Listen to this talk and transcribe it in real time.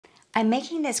I'm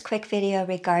making this quick video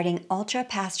regarding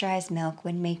ultra-pasteurized milk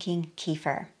when making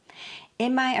kefir.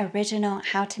 In my original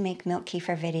How to Make Milk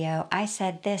Kefir video, I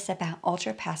said this about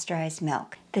ultra-pasteurized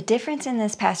milk. The difference in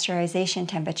this pasteurization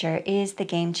temperature is the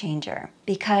game changer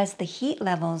because the heat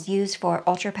levels used for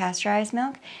ultra-pasteurized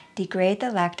milk degrade the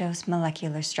lactose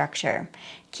molecular structure.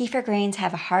 Kefir grains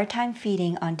have a hard time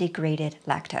feeding on degraded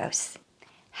lactose.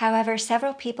 However,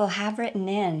 several people have written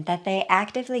in that they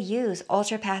actively use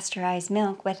ultra-pasteurized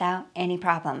milk without any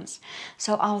problems.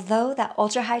 So although the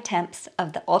ultra-high temps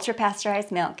of the ultra-pasteurized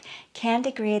milk can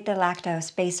degrade the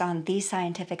lactose based on these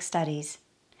scientific studies,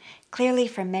 clearly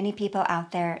for many people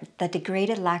out there, the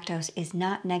degraded lactose is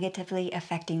not negatively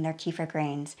affecting their kefir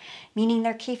grains, meaning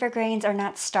their kefir grains are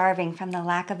not starving from the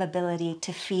lack of ability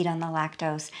to feed on the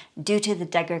lactose due to the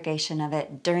degradation of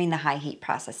it during the high heat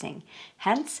processing.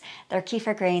 Hence, their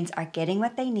kefir grains are getting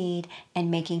what they need and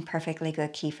making perfectly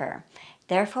good kefir.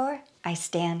 Therefore, I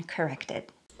stand corrected.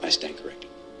 I stand corrected.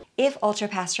 If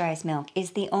ultra-pasteurized milk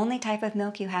is the only type of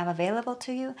milk you have available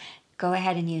to you, go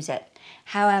ahead and use it.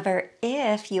 However,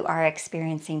 if you are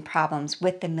experiencing problems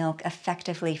with the milk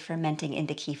effectively fermenting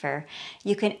into kefir,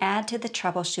 you can add to the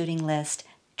troubleshooting list,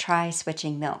 try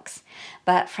switching milks.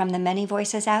 But from the many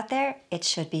voices out there, it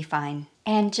should be fine.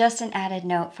 And just an added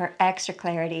note for extra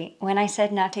clarity, when I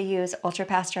said not to use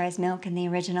ultra-pasteurized milk in the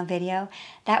original video,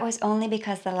 that was only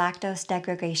because the lactose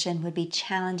degradation would be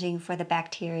challenging for the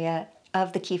bacteria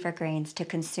of the kefir grains to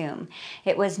consume.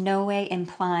 It was no way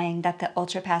implying that the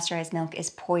ultra-pasteurized milk is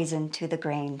poison to the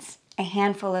grains. A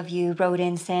handful of you wrote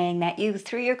in saying that you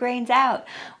threw your grains out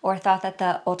or thought that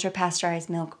the ultra-pasteurized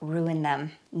milk ruined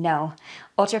them. No,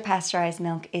 ultra-pasteurized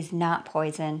milk is not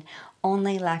poison,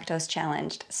 only lactose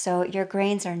challenged. So your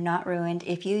grains are not ruined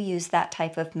if you use that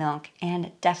type of milk,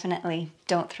 and definitely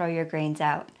don't throw your grains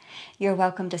out. You're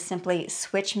welcome to simply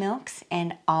switch milks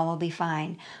and all will be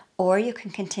fine. Or you can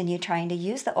continue trying to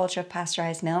use the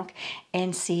ultra-pasteurized milk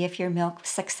and see if your milk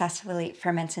successfully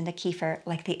ferments into kefir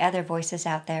like the other voices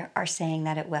out there are saying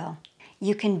that it will.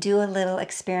 You can do a little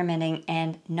experimenting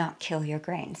and not kill your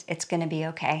grains. It's going to be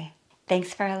okay.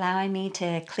 Thanks for allowing me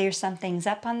to clear some things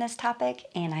up on this topic,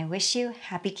 and I wish you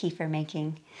happy kefir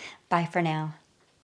making. Bye for now.